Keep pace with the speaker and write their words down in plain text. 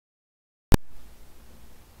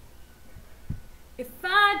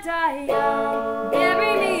die young,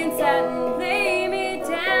 bury me in satin, lay me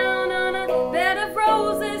down on a bed of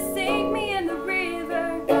roses, sink me in the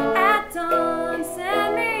river at dawn,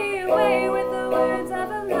 send me away with the words of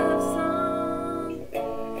a love song.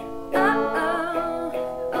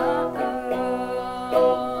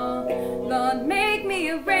 Lord, make me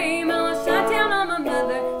a rainbow, I'll shine down on my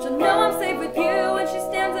mother. She'll know I'm safe with you when she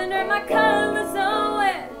stands under my colors. Oh,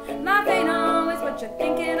 and life ain't always what you're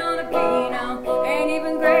thinking on a Pinot. Ain't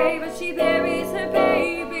even gray, but she buries her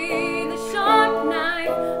baby. The sharp knife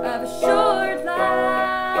of a short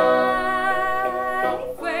life.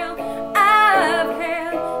 Well, I've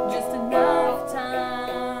had just enough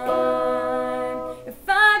time. If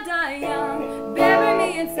I die young, bury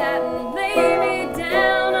me in satin, lay me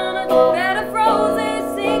down on a bed of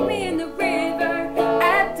roses, sink me in the river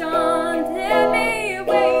at dawn, take me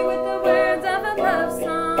away with the words of a love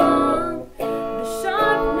song. The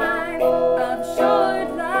sharp knife of a short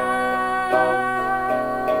life.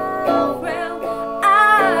 Well,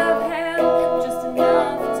 I've had just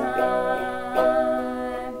enough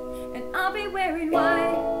time, and I'll be wearing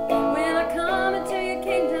white when I come into your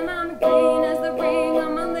kingdom. I'm green as the ring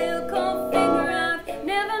on my little cold finger. I've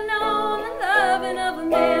never known the loving of a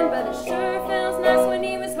man, but it sure feels nice when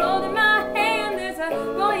he was holding my hand. There's a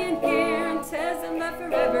boy in here and tells him that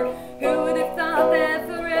forever. Who would have thought that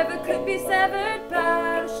forever could be severed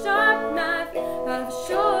by the sharp knife of a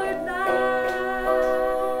short life?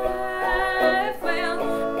 Well,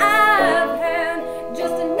 I've had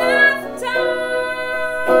just enough time.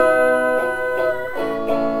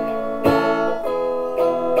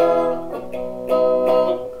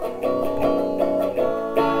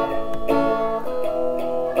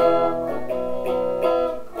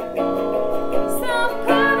 So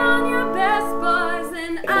put on your best boys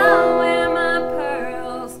and I'll wear my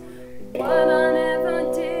pearls. What I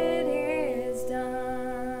never did is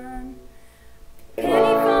done.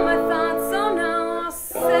 Penny for my thoughts, oh no, I'll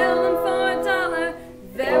sell them for $1.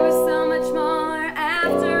 There was so much more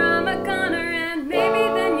after I'm a goner, and maybe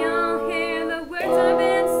then you'll hear the words I've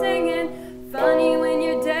been singing. Funny when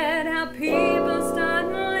you're dead how people start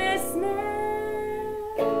listening.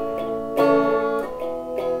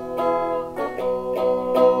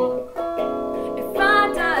 If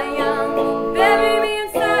I die young, bury me in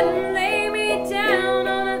satin, lay me down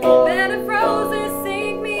on a bed of roses,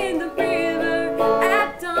 sink me in the river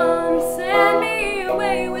at dawn, send me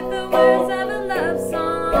away with the words of a love song.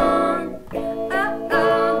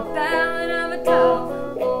 Ballad of a doll,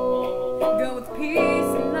 go with peace.